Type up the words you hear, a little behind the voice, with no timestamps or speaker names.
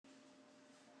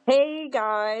Hey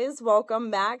guys,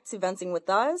 welcome back to Venting with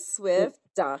Us with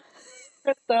Crystal.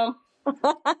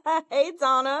 Hey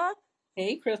Donna.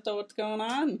 Hey, Crystal, what's going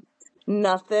on?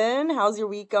 Nothing. How's your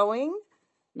week going?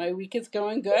 My week is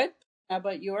going good. How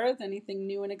about yours? Anything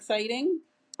new and exciting?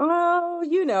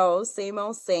 Oh, same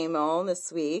old this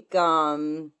week.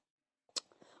 What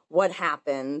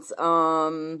happened? Just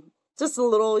a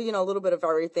little, a little bit of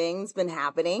everything's been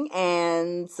happening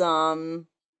and God,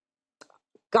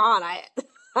 I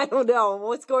I don't know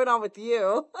what's going on with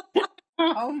you.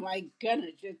 Oh my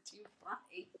goodness, you're too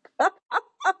funny.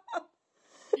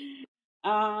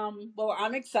 Well,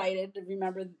 I'm excited.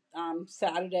 Remember,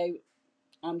 Saturday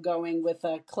I'm going with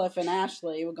Cliff and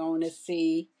Ashley. We're going to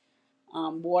see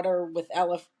water with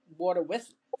water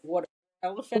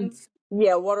elephants.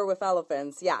 Yeah, Water with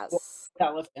Elephants. Water Yes. with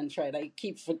elephants, right? I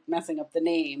keep messing up the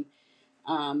name.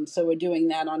 So we're doing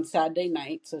that on Saturday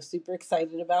night. So super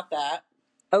excited about that.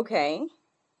 Okay.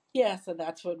 Yeah, so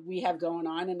that's what we have going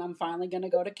on, and I'm finally going to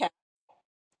go to Cat.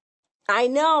 I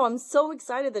know. I'm so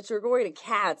excited that you're going to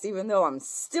Cats, even though I'm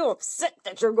still upset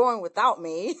that you're going without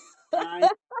me. I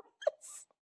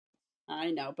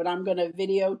I know, but I'm going to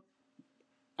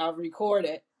I'll record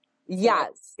it so I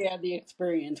Yes. can share the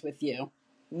experience with you.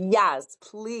 Yes,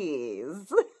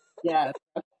 please. Yes,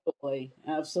 absolutely,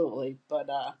 absolutely. But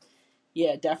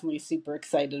yeah, definitely super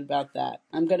excited about that.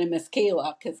 I'm going to miss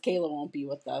Kayla because Kayla won't be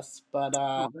with us, but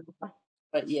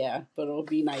yeah, but it'll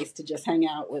be nice to just hang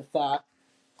out with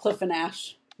Cliff and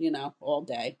Ash, all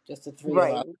day, just the three of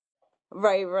Right. us.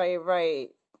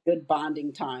 Right. Good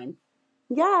bonding time.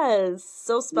 Yes,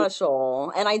 so Yeah.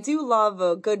 special. And I do love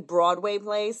a good Broadway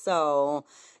play, so,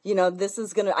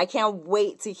 I can't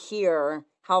wait to hear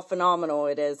how phenomenal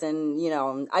it is. And,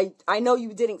 I know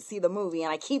you didn't see the movie,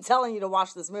 and I keep telling you to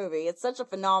watch this movie. It's such a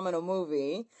phenomenal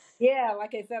movie. Yeah,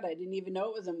 like I said, I didn't even know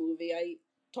it was a movie. I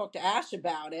talked to Ash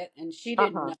about it, and she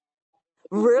didn't Uh-huh. know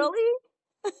the movie. Really?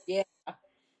 Yeah,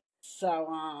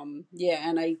 so yeah,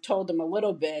 and I told them a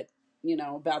little bit,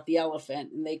 about the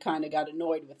elephant, and they kind of got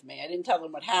annoyed with me. I didn't tell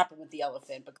them what happened with the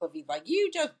elephant, but Cliffy's like, "You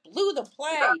just blew the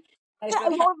play." I said,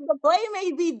 Well, the play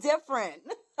may be different.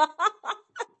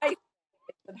 I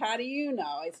said, "How do you know?"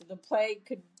 I said, "The play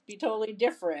could be totally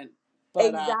different," but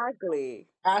Exactly.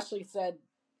 Ashley said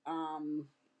um,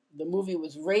 the movie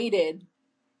was rated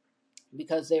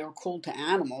because they were cruel to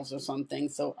animals or something.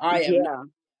 So I have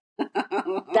no. Yeah.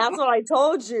 That's what I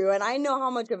told you, and I know how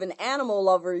much of an animal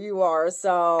lover you are,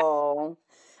 so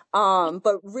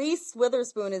but Reese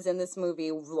Witherspoon is in this movie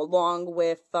along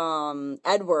with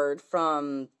Edward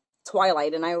from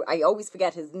Twilight, and I always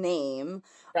forget his name.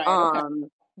 Right. Okay.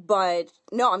 But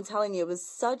no, I'm telling you, it was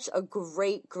such a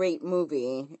great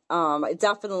movie.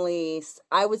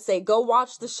 I would say go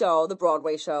watch the show, the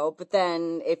Broadway show, but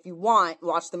then if you want,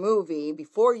 watch the movie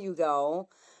before you go.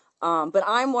 But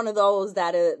I'm one of those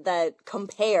that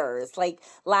compares. Like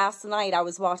last night, I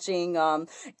was watching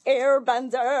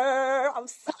Airbender. I'm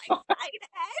so excited.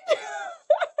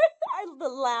 The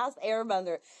last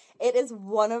Airbender. It is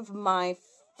one of my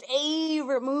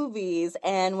favorite movies.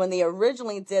 And when they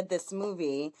originally did this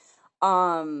movie,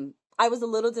 I was a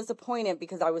little disappointed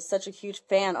because I was such a huge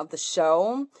fan of the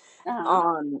show.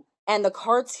 Uh-huh. And the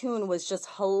cartoon was just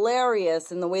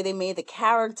hilarious and the way they made the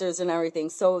characters and everything.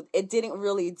 So it didn't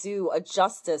really do a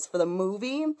justice for the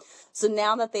movie. So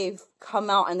now that they've come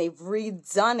out and they've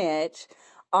redone it,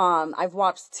 I've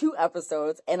watched 2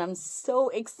 episodes and I'm so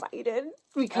excited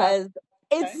because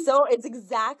Okay. it's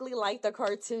exactly like the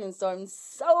cartoon. So I'm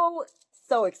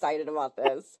so excited about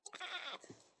this.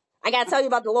 I gotta tell you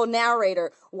about the little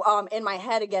narrator in my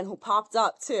head again who popped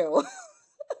up too.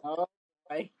 Oh,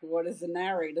 boy. What is the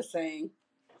narrator saying?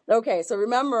 Okay, so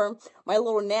remember my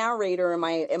little narrator in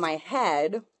my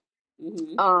head,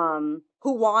 Mm-hmm.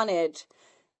 who wanted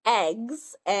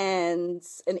eggs and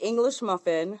an English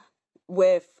muffin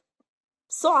with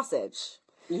sausage.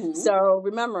 Mm-hmm. So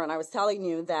remember, and I was telling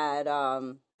you that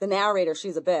the narrator,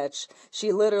 she's a bitch.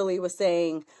 She literally was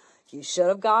saying, "You should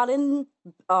have gotten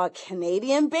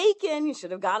Canadian bacon. You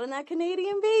should have gotten that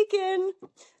Canadian bacon."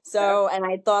 So, and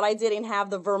I thought I didn't have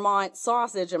the Vermont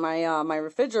sausage in my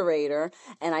refrigerator,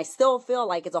 and I still feel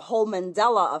like it's a whole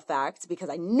Mandela effect because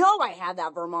I know I had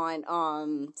that Vermont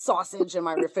sausage in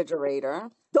my refrigerator.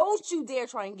 Don't you dare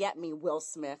try and get me, Will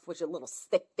Smith, with your little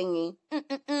stick thingy.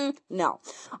 No.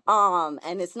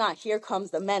 And it's not "Here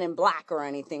Comes the Men in Black" or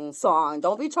anything song.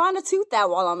 Don't be trying to toot that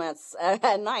while I'm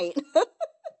at night.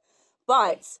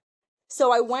 But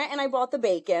so I went and I bought the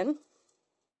bacon.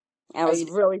 And I Oh, was you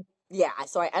did? really, yeah.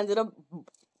 So I ended up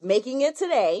making it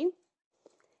today,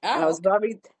 and Oh,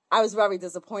 okay. I was very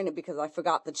disappointed because I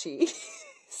forgot the cheese.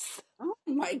 Oh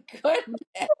my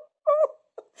goodness.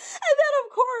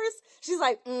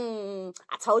 like, I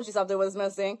told you something was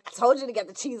missing. I told you to get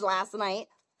the cheese last night,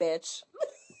 bitch.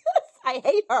 I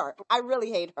hate her. I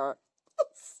really hate her.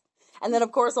 And then,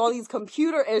 of course, all these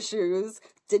computer issues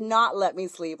did not let me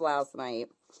sleep last night.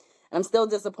 And I'm still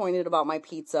disappointed about my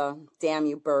pizza. Damn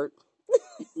you, Bert.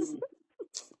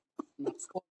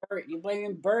 Bert. You're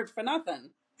blaming Bert for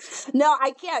nothing. No,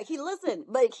 I can't.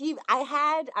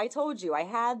 I told you, I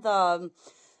had the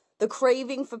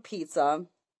craving for pizza.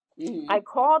 Mm-hmm. I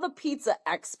call the pizza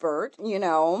expert,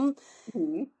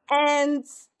 Mm-hmm. and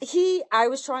I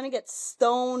was trying to get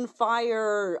stone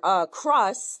fire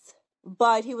crust,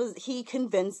 but he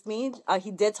convinced me.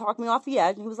 He did talk me off the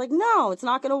edge, and he was like, "No, it's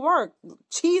not going to work.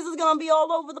 Cheese is going to be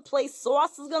all over the place.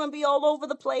 Sauce is going to be all over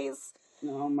the place."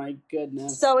 Oh my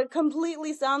goodness. So it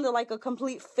completely sounded like a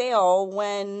complete fail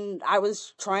when I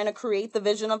was trying to create the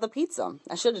vision of the pizza.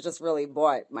 I should have just really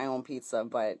bought my own pizza,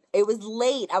 but it was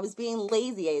late. I was being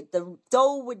lazy. The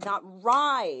dough would not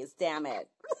rise, damn it.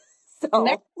 So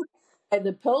Next, I had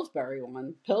the Pillsbury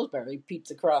one. Pillsbury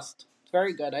pizza crust. It's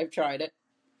very good. I've tried it.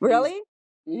 really?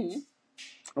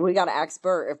 Mm-hmm. We got to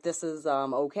expert if this is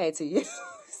okay to use.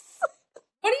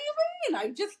 What do you mean?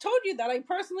 I just told you that I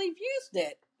personally used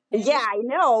it. Yeah, I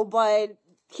know, but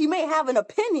he may have an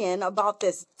opinion about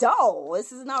this dough.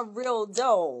 This is not real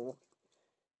dough.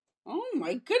 Oh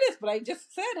my goodness, but I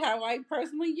just said how I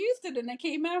personally used it and it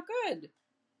came out good.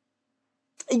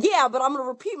 Yeah, but I'm going to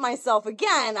repeat myself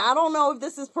again. I don't know if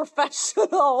this is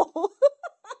professional.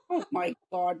 Oh my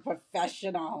God,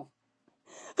 professional.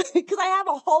 Because I have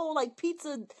a whole like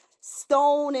pizza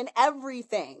stone and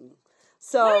everything.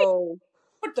 So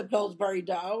Put the Pillsbury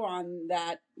dough on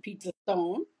that pizza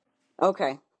stone.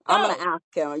 okay. I'm gonna ask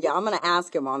him. Yeah, I'm gonna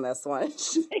ask him on this one.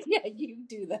 Yeah, you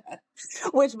do that.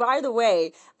 Which, by the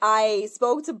way, I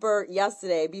spoke to Bert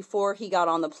yesterday before he got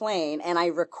on the plane, and I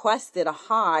requested a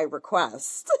high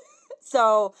request.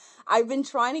 So I've been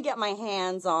trying to get my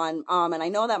hands on, and I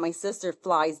know that my sister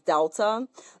flies Delta,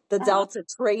 the Delta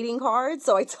trading card.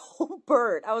 So I told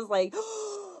Bert, I was like,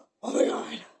 oh my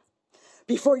God,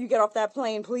 before you get off that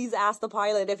plane, please ask the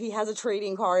pilot if he has a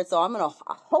trading card. So I'm going to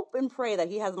hope and pray that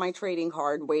he has my trading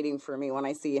card waiting for me when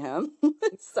I see him.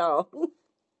 So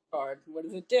Card. What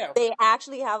does it do? they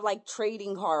actually have like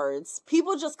trading cards.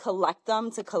 People just collect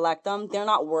them to collect them. They're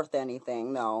not worth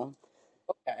anything, no.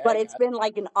 Okay, But it's been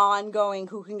like an ongoing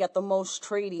who can get the most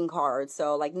trading cards.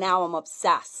 So like now I'm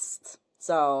obsessed.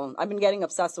 So I've been getting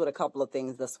obsessed with a couple of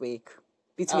things this week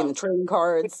between the trading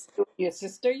cards. Your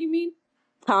sister, you mean?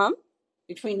 Huh?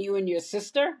 Between you and your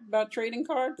sister about trading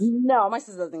cards? No, my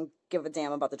sister doesn't give a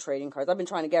damn about the trading cards. I've been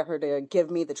trying to get her to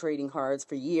give me the trading cards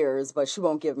for years, but she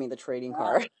won't give me the trading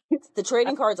card. The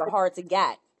trading cards are hard to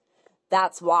get.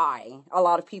 That's why a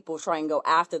lot of people try and go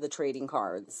after the trading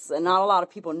cards. And not a lot of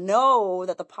people know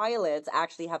that the pilots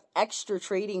actually have extra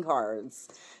trading cards.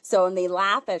 So, and they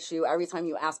laugh at you every time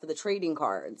you ask for the trading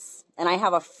cards. And I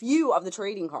have a few of the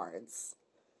trading cards.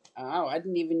 Oh, I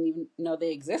didn't even know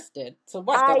they existed. So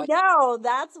what? I know.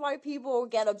 That's why people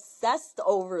get obsessed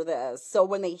over this. So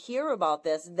when they hear about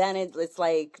this, then it's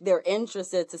like they're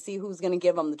interested to see who's going to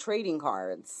give them the trading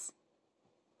cards.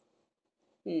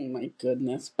 Oh my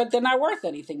goodness. But they're not worth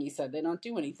anything, you said. They don't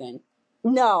do anything.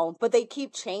 No, but they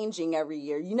keep changing every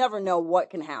year. You never know what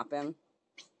can happen.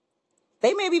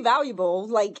 They may be valuable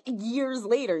like years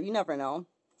later. You never know.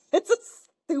 It's a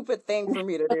stupid thing for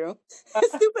me to do. A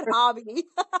stupid hobby.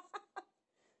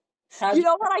 You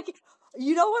know what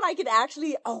I could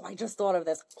actually, I just thought of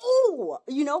this. Oh,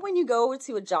 when you go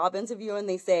to a job interview and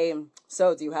they say,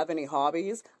 so do you have any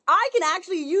hobbies? I can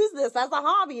actually use this as a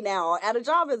hobby now at a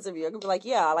job interview. I can be like,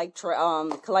 yeah, I like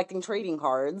collecting trading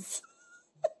cards.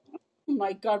 Oh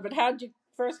my God, but how did you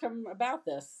first come about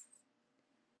this?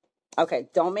 Okay,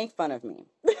 don't make fun of me.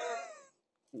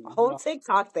 Whole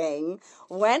TikTok thing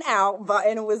went out,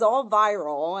 and it was all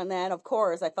viral. And then, of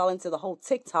course, I fell into the whole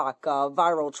TikTok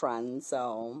viral trend.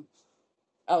 So,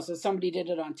 so somebody did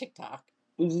it on TikTok.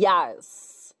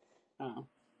 Yes. Oh,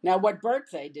 now what Bert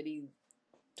say? Did he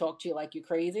talk to you like you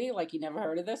crazy, like you never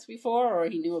heard of this before, or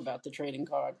he knew about the trading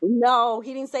card? No,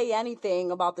 he didn't say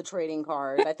anything about the trading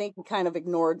card. I think he kind of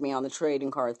ignored me on the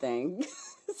trading card thing.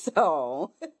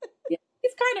 So. Yeah.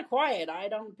 He's kind of quiet. I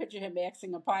don't picture him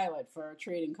asking a pilot for a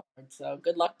trading card, so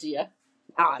good luck to you.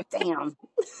 Ah, damn.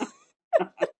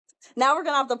 Now we're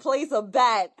going to have to place a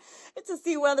bet to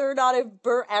see whether or not if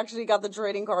Bert actually got the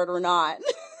trading card or not.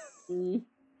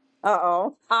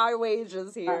 Uh-oh. High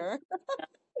wages here.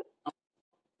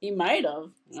 He might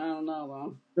have. I don't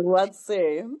know, though. Let's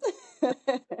see.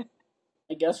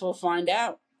 I guess we'll find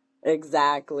out.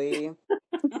 Exactly.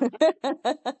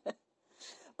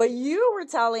 But you were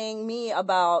telling me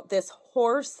about this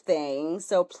horse thing,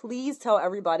 so please tell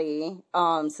everybody,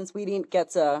 since we didn't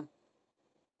get to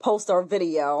post our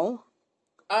video.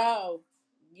 Oh,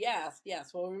 yes,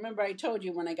 yes. Well, remember I told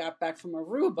you when I got back from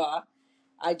Aruba,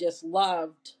 I just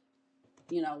loved,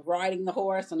 riding the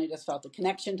horse, and I just felt the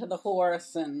connection to the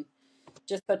horse, and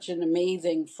just such an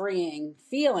amazing, freeing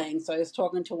feeling. So I was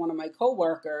talking to one of my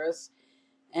coworkers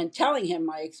and telling him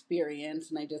my experience,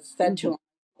 and I just said to him,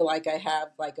 like I have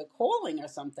like a calling or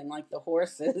something, like the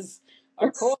horses are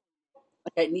calling,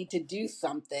 like I need to do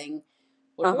something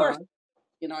with Uh-huh. horses.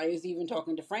 I was even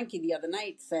talking to Frankie the other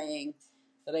night saying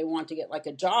that I want to get like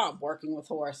a job working with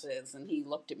horses, and he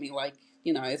looked at me like,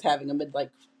 I was having a midlife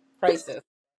crisis.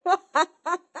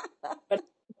 But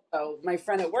so my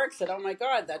friend at work said, "Oh my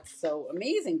God, that's so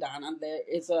amazing, Donna. There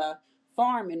is a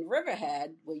farm in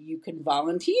Riverhead where you can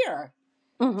volunteer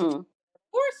to take Mm-hmm.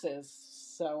 horses."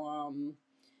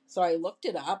 So I looked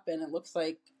it up, and it looks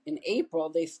like in April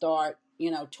they start,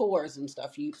 tours and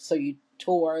stuff. You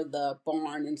tour the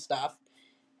barn and stuff,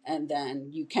 and then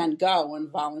you can go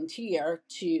and volunteer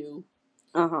to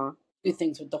Uh-huh. do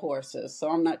things with the horses. So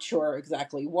I'm not sure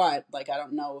exactly what. Like, I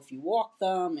don't know if you walk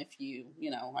them, if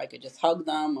I could just hug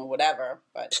them or whatever.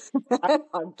 But I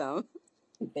Hug them.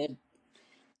 think they're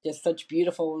just such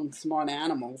beautiful and smart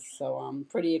animals. So I'm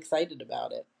pretty excited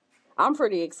about it. I'm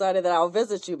pretty excited that I'll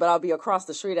visit you, but I'll be across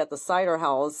the street at the cider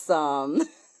house.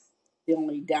 The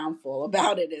only downfall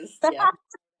about it is, yeah,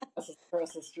 that's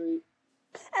across the street.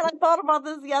 And I thought about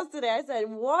this yesterday. I said,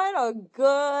 what a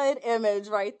good image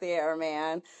right there,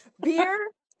 man. Beer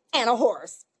and a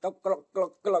horse. Glug, glug,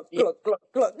 glug, glug, Yeah, glug,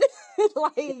 glug, glug.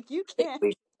 Like, you I think can't. we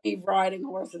should be riding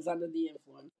horses under the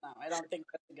influence. No, I don't think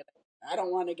that's a good idea. I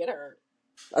don't want to get hurt.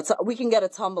 We can get a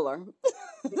tumbler.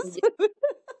 Yeah,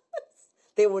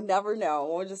 They will never know.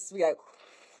 We'll just be like,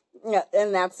 yeah,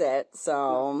 and that's it.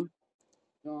 So,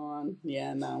 on.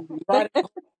 Yeah, no. Riding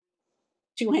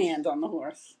two hands on the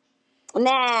horse.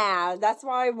 nah, that's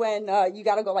why when you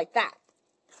got to go like that.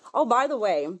 Oh, by the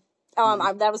way,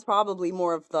 that was probably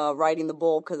more of the riding the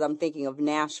bull because I'm thinking of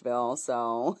Nashville.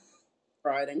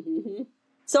 Riding. Mm-hmm.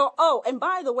 Oh, and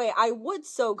by the way, I would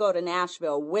so go to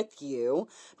Nashville with you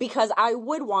because I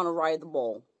would want to ride the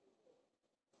bull.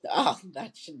 Oh,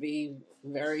 that should be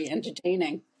very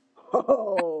entertaining.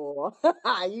 Oh,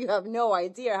 you have no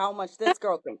idea how much this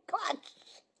girl can clutch.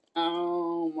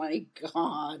 Oh my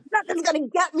God. Nothing's gonna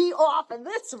get me off of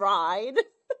this ride.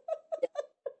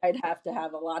 I'd have to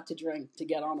have a lot to drink to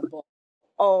get on a bull.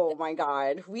 Oh my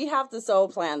God, we have to so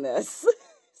plan this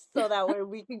so that way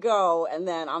we could go, and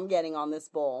then I'm getting on this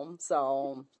bull.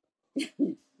 So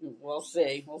We'll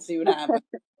see. We'll see what happens.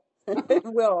 it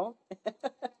will.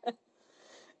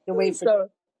 To wait for John So to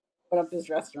open up his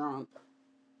restaurant.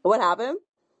 what happened,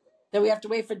 Then we have to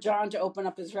wait for John to open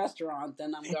up his restaurant.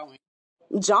 Then I'm going.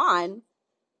 John?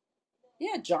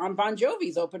 Yeah, John Bon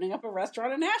Jovi's opening up a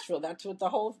restaurant in Nashville. That's what the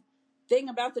whole thing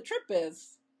about the trip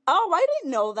is. Oh, I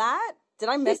didn't know that. Did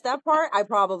I miss that part? I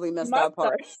probably missed that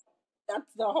part.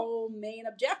 That's the whole main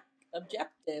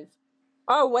objective.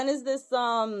 Oh, when is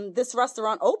this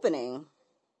restaurant opening?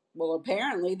 Well,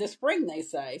 apparently this spring, they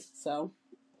say. So,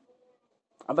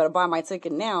 I better buy my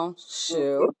ticket now.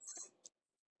 Shoot.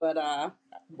 but I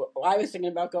was thinking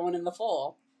about going in the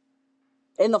fall.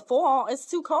 In the fall, it's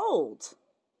too cold.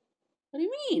 What do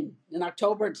you mean? In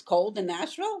October, it's cold in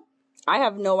Nashville? I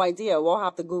have no idea. We'll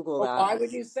have to Google Well, that. why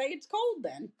would you say it's cold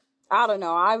then? I don't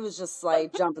know. I was just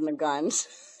like jumping the gun.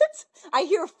 I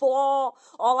hear fall.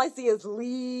 All I see is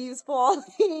leaves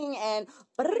falling and.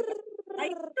 I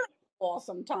hear fall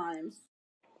sometimes.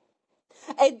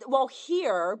 Well,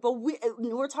 here, but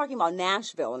we're talking about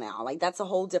Nashville now. Like that's a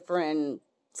whole different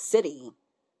city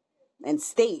and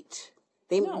state.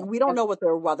 We don't know what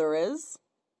their weather is.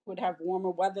 Would have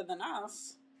warmer weather than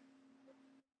us.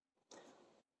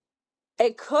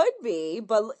 It could be,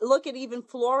 but look at even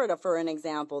Florida for an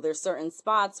example. There's certain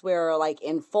spots where, like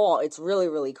in fall, it's really,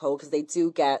 really cold because they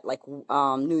do get like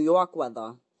New York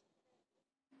weather.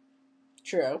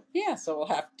 True. Yeah, so we'll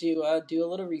have to do a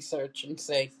little research and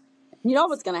see. You know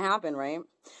what's going to happen, right?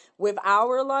 With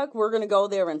our luck, we're going to go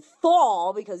there in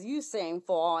fall because you saying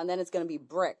fall, and then it's going to be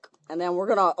brick. And then we're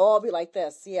going to all be like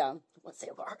this. Yeah, what's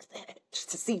it worth it?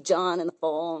 Just to see John in the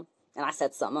fall. And I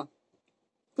said summer.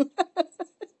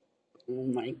 Oh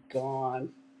my God.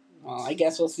 Well, I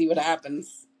guess we'll see what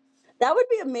happens. That would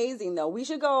be amazing, though. We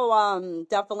should go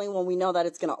definitely when we know that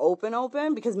it's going to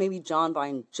open, because maybe John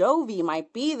Bon Jovi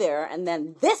might be there, and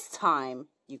then this time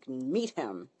you can meet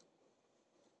him.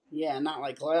 Yeah, not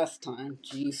like last time.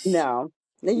 Jeez. No.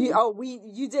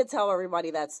 You did tell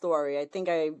everybody that story. I think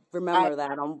I remember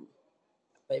that.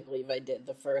 I believe I did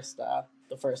the first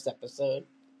episode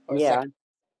or Yeah. second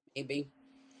maybe.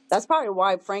 That's probably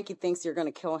why Frankie thinks you're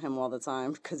going to kill him all the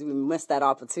time, because we missed that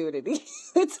opportunity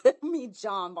to meet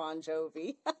John Bon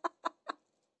Jovi.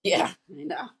 Yeah, I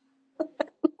know. Well,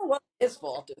 it wasn't his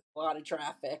fault. It was a lot of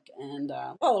traffic, and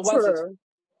well, it was his True.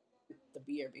 the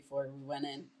beer before we went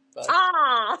in, but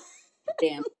Ah!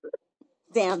 damn.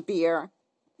 Damn beer.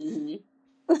 Hmm.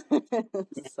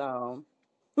 So,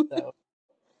 So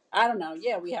I don't know.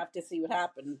 Yeah, we have to see what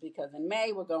happens because in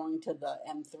May we're going to the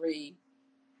M3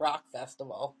 Rock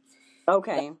Festival, that's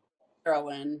okay.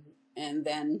 Maryland, and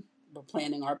then we're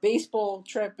planning our baseball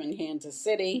trip in Kansas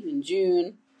City in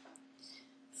June.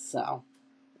 So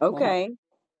we'll have Okay.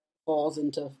 falls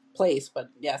into place. But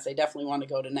yes, I definitely want to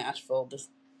go to Nashville. This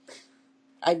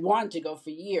I wanted to go for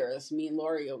years. Me and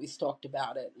Lori always talked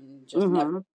about it and just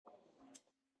never. Mm-hmm.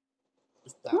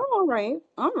 So All right.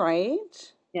 All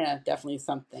right. yeah, definitely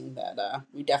something that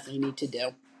we definitely need to do.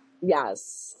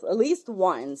 Yes. At least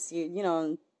once.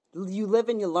 You live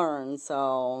and you learn,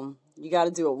 so you got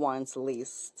to do it once at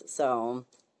least. So,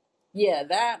 Yeah,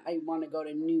 that I want to go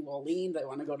to New Orleans. I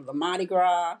want to go to the Mardi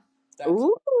Gras. That's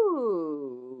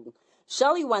ooh.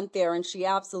 Shelly went there and she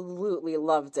absolutely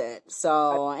loved it. I,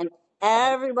 So, and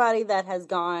I everybody that has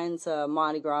gone to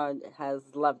Mardi Gras has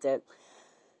loved it.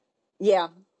 Yeah.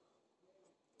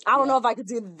 I don't yeah. know if I could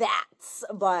do that,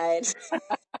 but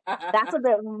that's a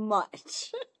bit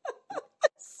much.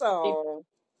 So,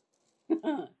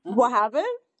 what happened?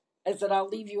 I said I'll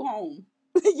leave you home.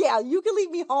 Yeah, you can leave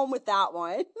me home with that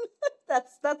one.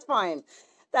 That's fine.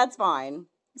 That's fine.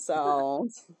 So,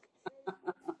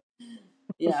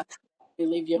 Yeah, I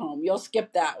leave you home. You'll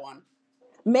skip that one.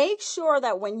 make sure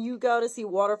that when you go to see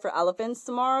Water for Elephants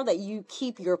tomorrow that you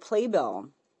keep your playbill.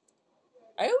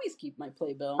 I always keep my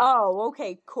playbill. Oh,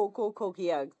 okay. Cool, cool, cool.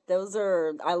 Yeah,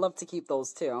 I love to keep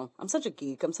those too. I'm such a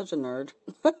geek. I'm such a nerd.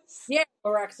 Yeah,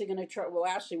 we're actually gonna try. Well,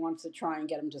 Ashley wants to try and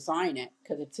get him to sign it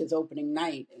because it's his opening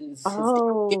night. It's his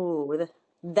Oh,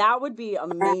 that would be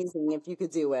amazing if you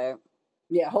could do it.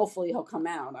 yeah. Hopefully he'll come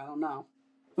out. I don't know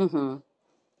Mm-hmm.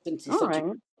 since he's All such a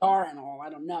right. star and all. I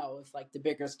don't know if like the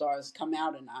bigger stars come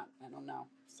out or not. I don't know.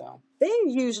 So They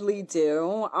usually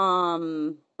do.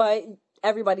 But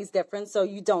everybody's different, so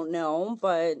you don't know.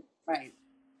 But right,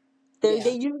 they yeah,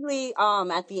 usually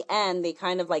at the end they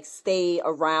kind of like stay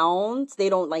around. They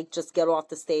don't like just get off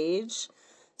the stage.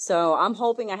 So I'm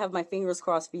hoping I have my fingers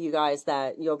crossed for you guys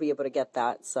that you'll be able to get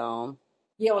that. So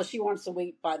yeah. Well, she wants to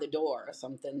wait by the door or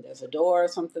something. There's a door or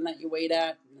something that you wait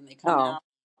at, and then they come oh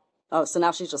out. so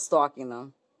now she's just stalking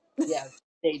them. Yeah,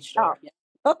 stage Oh, door.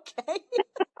 Yeah, okay.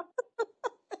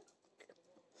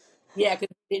 yeah.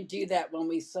 Because we didn't do that when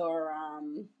we saw.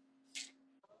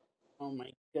 Oh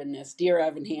my goodness, dear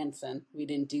Evan Hansen. We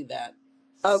didn't do that.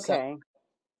 So Okay.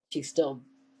 she still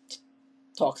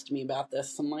talks to me about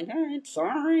this. I'm like, all right,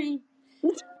 sorry.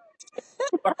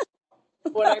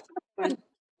 What I want.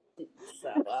 So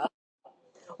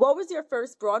What was your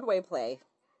first Broadway play?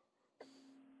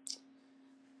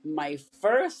 my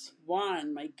first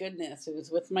one, my goodness, it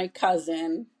was with my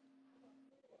cousin.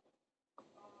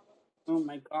 Oh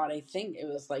my god, I think it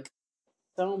was like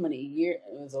so many years.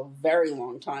 It was a very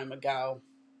long time ago.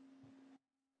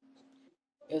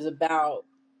 It was about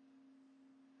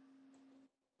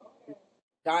a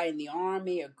guy in the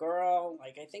army, a girl,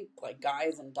 like I think like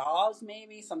guys and dolls,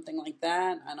 maybe something like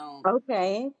that. I don't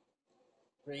Okay.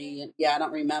 yeah, I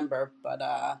don't remember, but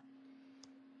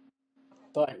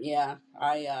yeah,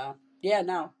 yeah,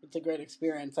 no, it's a great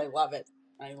experience. I love it.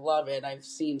 I love it. I've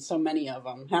seen so many of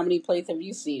them. How many plays have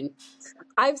you seen?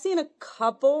 I've seen a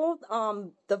couple.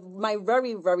 My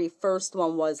very, very first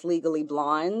one was Legally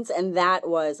Blonde, and that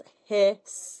was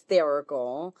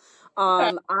hysterical.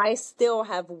 Okay. I still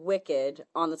have Wicked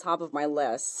on the top of my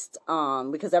list,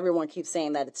 because everyone keeps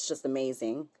saying that it's just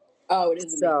amazing. Oh, it is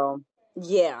amazing. So,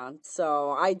 yeah.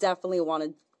 So I definitely want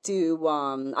to do,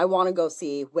 I want to go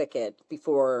see Wicked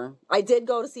before. I did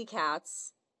go to see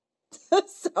Cats.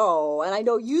 So, and I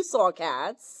know you saw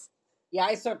Cats. Yeah,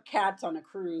 I saw Cats on a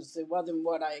cruise. It wasn't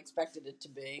what I expected it to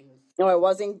be. No, it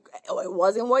wasn't. It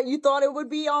wasn't what you thought it would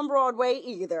be on Broadway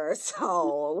either.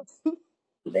 So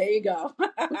There you go.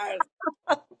 What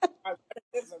is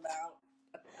this about?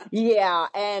 yeah,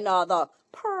 and the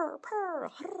purr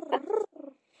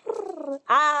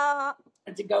ah.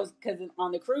 And to go because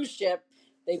on the cruise ship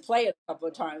they play it a couple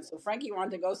of times. So Frankie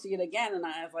wanted to go see it again, and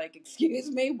I was like,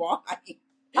 "Excuse me, why?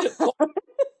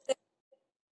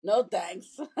 No,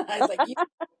 thanks." I was like, "You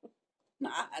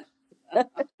not."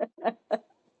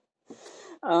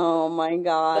 Oh my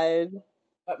God.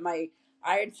 But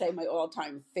I'd say my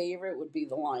all-time favorite would be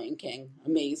The Lion King.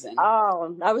 Amazing.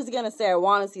 Oh, I was gonna say I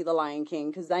want to see The Lion King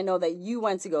because I know that you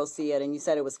went to go see it and you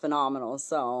said it was phenomenal.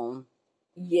 So,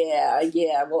 Yeah,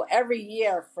 yeah. Well, every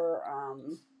year for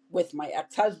with my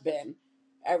ex-husband,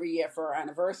 every year for our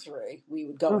anniversary, we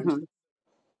would go into. hmm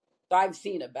So I've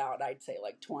seen about, I'd say,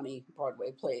 like 20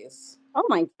 Broadway plays. oh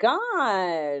my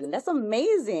God, that's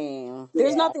amazing.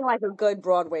 There's Yeah, nothing like a good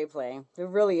Broadway play. There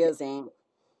really isn't.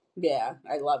 yeah.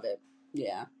 I love it.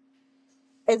 Yeah,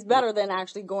 It's yeah, better than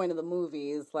actually going to the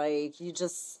movies. Like you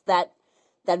just that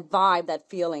vibe, that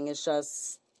feeling is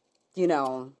just you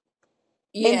know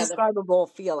yeah. indescribable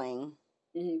feeling.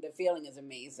 The feeling is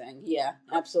amazing. Yeah,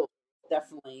 absolutely.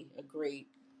 Definitely a great,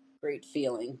 great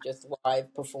feeling. Just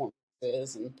live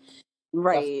performances and stuff.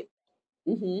 Right.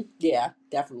 Yeah,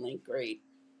 definitely great.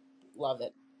 Love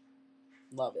it.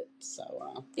 Love it.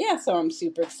 So yeah, so I'm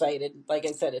super excited. Like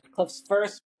I said, it's Cliff's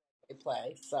first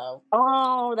play, so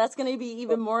Oh, that's gonna be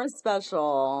even more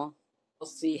special. we'll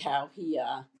see how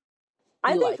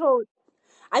I he think likes. he'll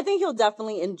I think he'll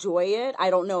definitely enjoy it. I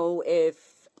don't know if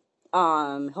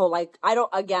he'll like I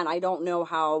don't know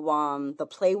how the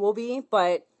play will be,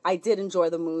 but I did enjoy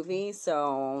the movie,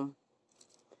 so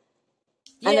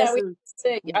and Yeah, this is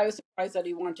I was surprised that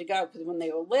he wanted to go because when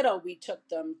they were little, we took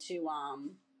them to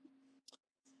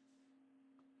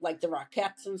like the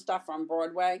Rockettes and stuff on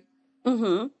Broadway.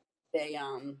 mhm. They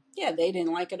yeah, they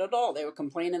didn't like it at all. They were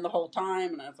complaining the whole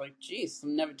time, and I was like, geez,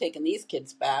 I'm never taking these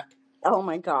kids back. Oh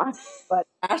my God. But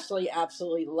Ashley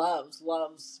absolutely loves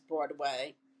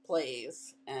Broadway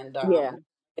plays, and Yeah.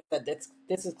 that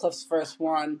this is Cliff's first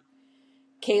one.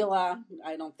 Kayla,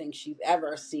 I don't think she's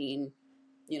ever seen,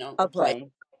 A a play,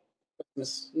 play.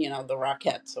 the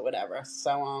Rockettes or whatever.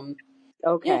 So yeah,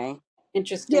 Okay. Yeah,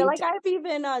 interesting. like I've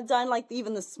even done like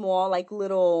even the small like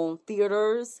little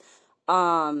theaters.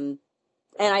 Um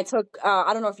and I took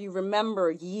I don't know if you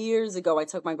remember years ago I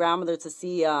took my grandmother to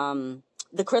see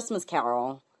the Christmas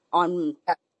Carol on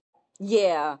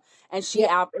yeah, and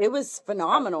Yeah. it was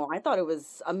phenomenal. I thought it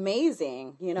was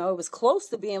amazing. It was close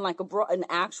to being like an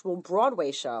actual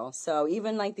Broadway show. So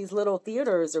even like these little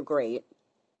theaters are great.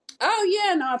 Oh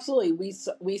yeah, no, absolutely.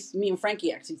 Me and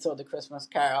Frankie actually saw the Christmas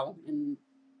Carol in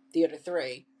Theater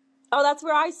 3. Oh, that's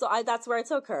where I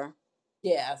took her.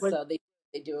 Yeah, Was so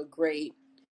they do a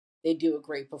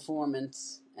great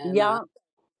performance, and yeah.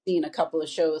 seen a couple of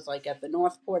shows like at the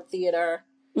Northport Theater,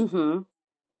 Mhm.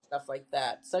 stuff like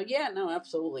that. So yeah, no,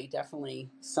 absolutely, definitely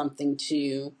something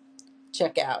to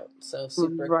check out. So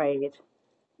super, Right.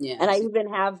 yeah, And I super,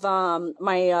 even have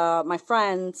my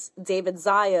friend David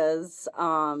Zayas.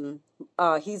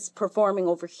 He's performing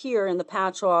over here in the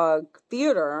Patchogue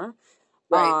Theater.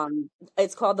 right.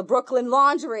 It's called the Brooklyn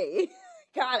Laundry.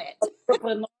 Got it.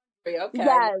 Brooklyn Laundry, okay,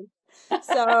 Yes.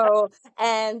 So,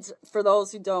 and for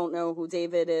those who don't know who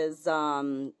David is,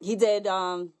 he did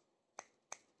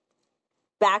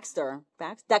Dexter,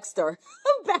 Baxter.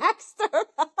 Dexter.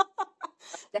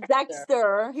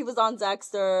 Dexter. He was on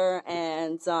Dexter,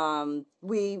 and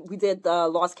we did the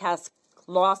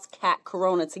Lost Cat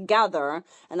Corona together,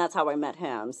 and that's how I met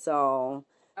him. So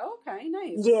Okay,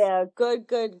 nice. yeah,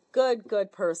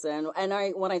 good person.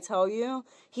 And when I tell you,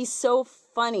 he's so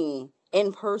funny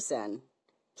in person.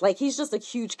 Like he's just a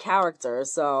huge character.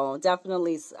 So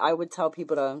definitely, I would tell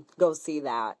people to go see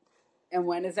that. And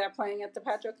when is that playing at the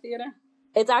Patrick Theater?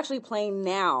 It's actually playing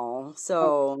now, Oh,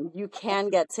 so you can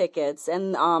get tickets,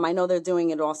 and I know they're doing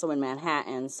it also in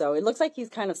Manhattan. So it looks like he's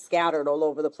kind of scattered all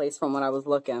over the place from what I was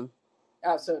looking.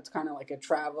 oh, so it's kind of like a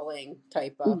traveling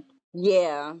type of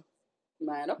Yeah,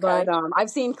 man. but Okay, I've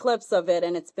seen clips of it,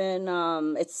 and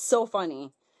it's so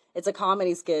funny. It's a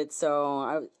comedy skit,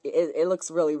 so it looks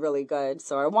really really good.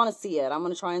 So I want to see it. I'm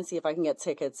gonna try and see if I can get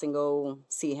tickets and go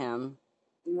see him.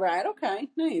 right. Okay,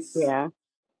 nice. Yeah.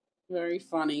 Very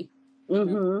funny. No,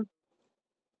 Mm-hmm.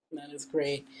 that is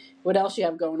great. What else you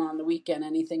have going on the weekend?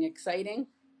 Anything exciting?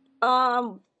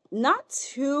 Not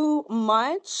too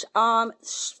much.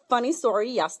 Funny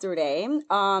story yesterday.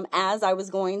 As I was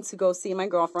going to go see my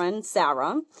girlfriend,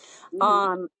 Sarah, Mm-hmm.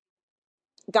 um,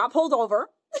 got pulled over.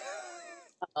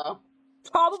 Oh.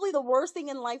 Probably the worst thing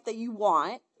in life that you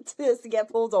want is to get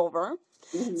pulled over.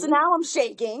 So Mm-hmm. now I'm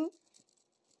shaking.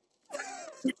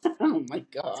 Oh my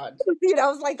God.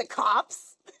 It's like the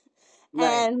cops.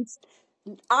 Right. And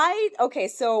okay,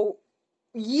 so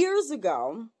years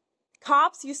ago,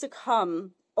 cops used to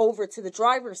come over to the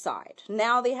driver's side.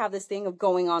 Now they have this thing of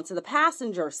going on to the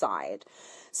passenger side.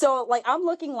 So, like, I'm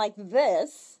looking like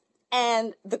this,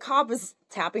 and the cop is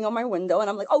tapping on my window, and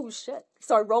I'm like, oh shit.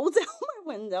 So I roll down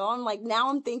window. I'm like, now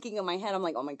I'm thinking in my head, I'm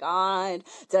like, oh my God,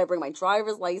 did I bring my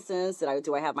driver's license?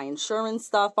 Do I have my insurance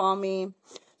stuff on me?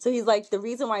 So he's like, the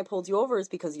reason why I pulled you over is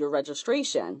because of your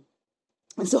registration.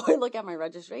 And so I look at my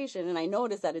registration and I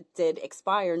noticed that it did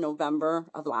expire November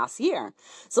of last year.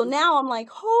 So now I'm like,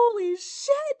 holy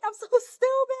shit, I'm so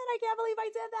stupid. I can't believe I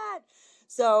did that.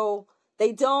 So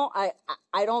they don't,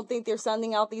 I don't think they're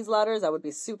sending out these letters. I would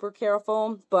be super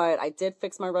careful, but I did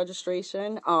fix my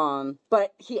registration.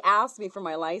 But he asked me for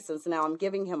my license. And now I'm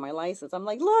giving him my license. I'm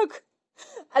like, look,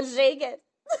 I shake it.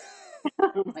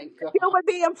 Oh my God. You would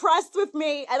be impressed with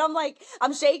me. And I'm like,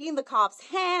 I'm shaking the cop's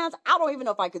hands. I don't even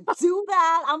know if I could do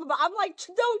that. I'm like,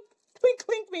 don't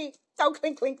clink me. Don't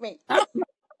clink me. This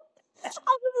is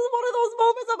one of those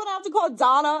moments I'm going to have to call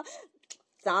Donna.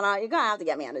 Donna, you're going to have to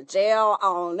get me out of jail. I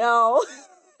don't know.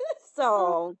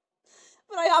 So,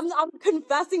 but I'm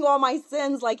confessing all my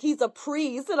sins like he's a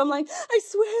priest. And I'm like, I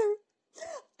swear,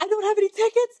 I don't have any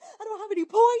tickets. I don't have any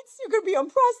points. You're going to be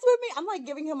impressed with me. I'm like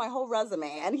giving him my whole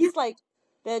resume. And he's like,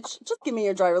 bitch, just give me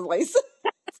your driver's license.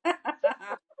 Let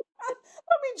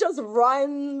me just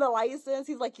run the license.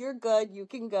 He's like, you're good. You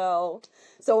can go.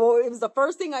 So it was the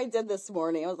first thing I did this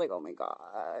morning. I was like, oh my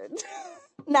God.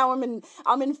 Now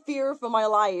I'm in fear for my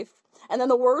life. And then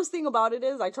the worst thing about it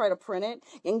is I try to print it.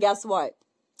 And guess what?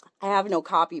 I have no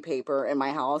copy paper in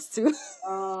my house too.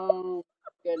 Oh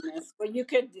goodness. Well,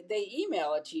 they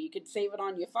email it to you. You could save it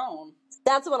on your phone.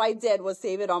 That's what I did, was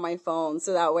save it on my phone.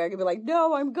 So that way I could be like,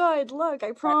 no, I'm good. Look,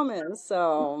 I promise.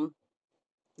 So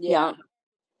yeah.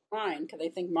 Mine, because I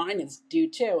think mine is due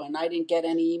too, and I didn't get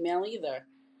any email either.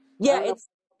 Yeah, I don't know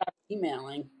about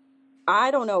emailing. I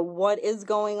don't know what is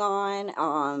going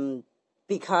on,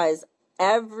 because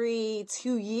every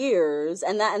 2 years,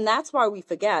 and that's why we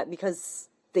forget, because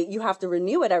that you have to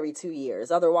renew it every 2 years.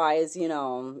 Otherwise,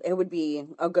 it would be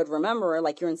a good rememberer,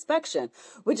 like your inspection,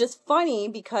 which is funny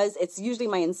because it's usually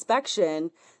my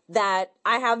inspection that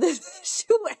I have this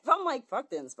issue with. I'm like, fuck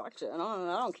the inspection. I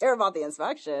don't care about the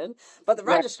inspection, but the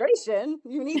registration,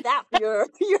 you need that for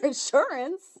your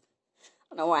insurance.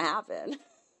 I don't know what happened.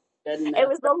 Goodness. It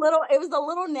was the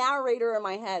little narrator in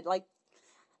my head. Like,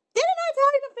 didn't I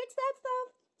tell you to fix that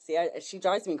stuff? See, she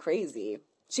drives me crazy.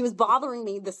 She was bothering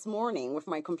me this morning with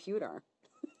my computer.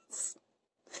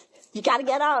 You gotta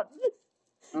get up.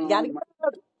 You gotta get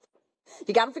up.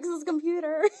 You gotta fix this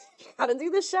computer. You gotta do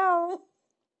the show.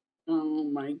 Oh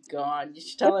my God. You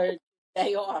should tell her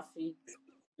day off.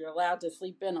 You're allowed to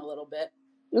sleep in a little bit.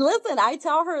 Listen, I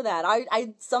tell her that.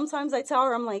 I sometimes I tell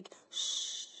her, I'm like,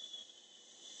 shh.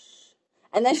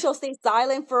 And then she'll stay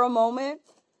silent for a moment.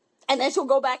 And then she'll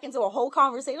go back into a whole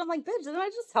conversation. I'm like, bitch, didn't I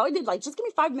just tell you? Like, just give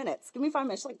me 5 minutes. Give me 5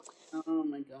 minutes. She's like, oh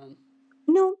my God.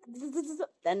 No.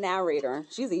 The narrator,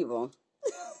 she's evil.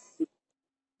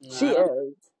 No. She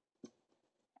is.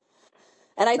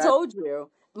 And I told you,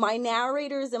 my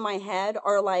narrators in my head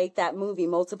are like that movie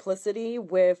Multiplicity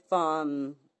with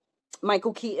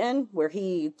Michael Keaton, where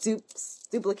he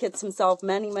duplicates himself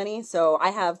many. So I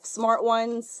have smart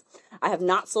ones, I have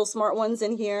not so smart ones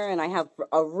in here, and I have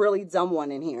a really dumb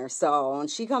one in here. So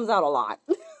she comes out a lot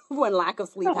when lack of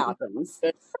sleep happens.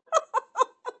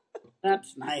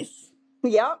 That's nice.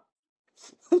 Yep.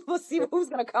 We'll see who's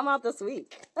going to come out this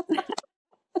week.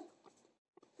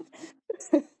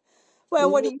 Well,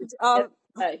 what do you...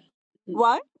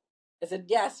 what? I said,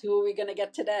 yes, who are we going to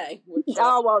get today?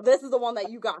 Oh, well, this is the one that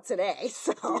you got today,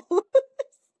 so...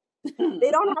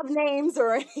 They don't have names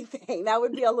or anything. That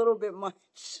would be a little bit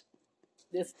much.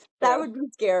 That would be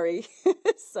scary.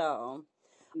 So...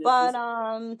 But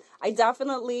I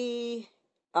definitely...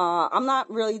 I'm not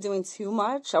really doing too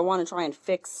much. I want to try and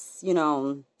fix,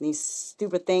 these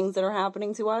stupid things that are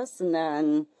happening to us. And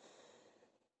then...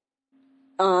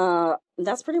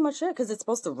 that's pretty much it, because it's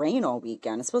supposed to rain all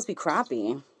weekend. It's supposed to be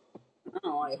crappy.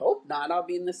 Oh, I hope not. I'll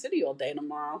be in the city all day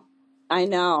tomorrow. I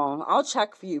know. I'll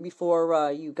check for you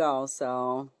before you go,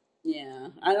 so... Yeah,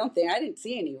 I didn't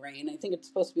see any rain. I think it's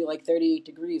supposed to be like 38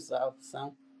 degrees, though,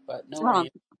 so... But no rain.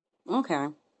 Okay.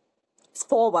 It's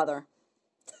fall weather.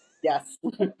 Yes.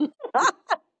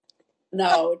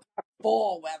 No, it's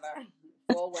fall weather.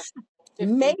 Fall weather.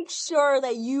 Make sure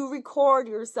that you record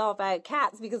yourself at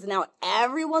Katz, because now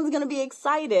everyone's going to be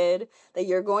excited that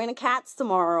you're going to Katz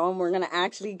tomorrow and we're going to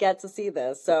actually get to see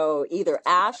this. So either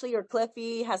Ashley or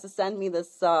Cliffy has to send me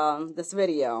this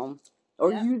video,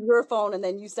 or use your phone and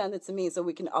then you send it to me so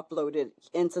we can upload it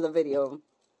into the video.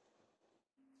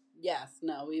 Yes,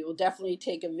 no, we will definitely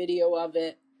take a video of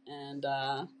it, and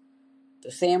the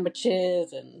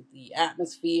sandwiches and the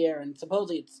atmosphere, and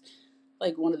supposedly it's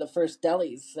like one of the first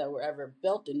delis that were ever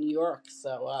built in New York.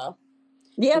 So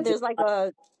yeah, there's like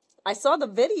a I saw the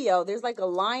video. There's like a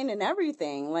line and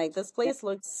everything. Like this Yeah, place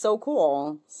looks so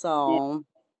cool. yeah. So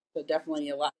So definitely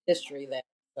a lot of history there.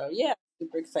 So yeah,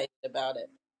 super excited about it.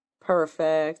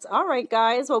 perfect. All right,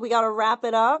 guys. Well, we got to wrap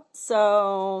it up.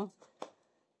 So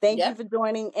thank you Yep. for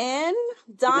joining in, And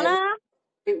every Donna.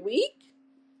 great week.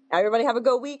 Everybody have a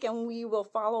good week, and we will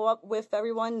follow up with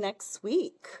everyone next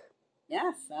week.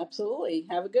 Yes, absolutely.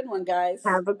 Have a good one, guys.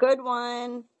 Have a good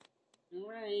one. All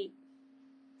right.